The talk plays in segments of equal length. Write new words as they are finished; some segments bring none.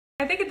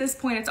I think at this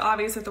point it's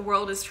obvious that the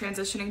world is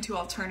transitioning to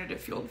alternative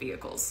fueled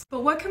vehicles.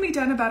 But what can be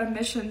done about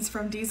emissions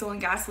from diesel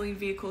and gasoline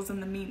vehicles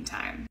in the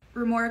meantime?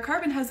 Remora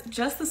Carbon has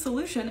just the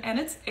solution, and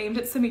it's aimed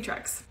at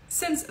semi-trucks.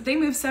 Since they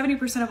move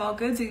 70% of all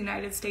goods in the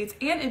United States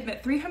and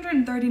emit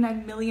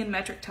 339 million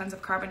metric tons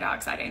of carbon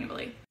dioxide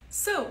annually.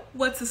 So,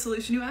 what's the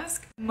solution, you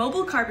ask?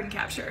 Mobile carbon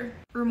capture.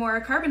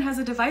 Remora Carbon has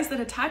a device that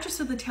attaches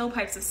to the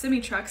tailpipes of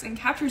semi-trucks and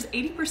captures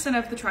 80%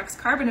 of the truck's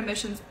carbon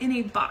emissions in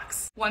a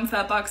box. Once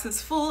that box is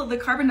full, the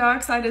carbon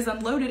dioxide is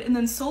unloaded and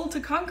then sold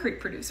to concrete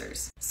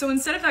producers. So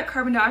instead of that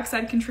carbon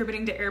dioxide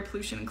contributing to air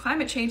pollution and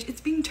climate change,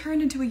 it's being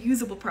turned into a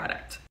usable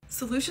product.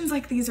 Solutions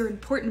like these are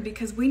important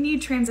because we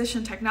need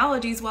transition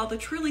technologies while the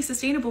truly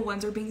sustainable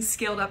ones are being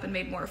scaled up and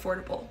made more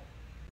affordable.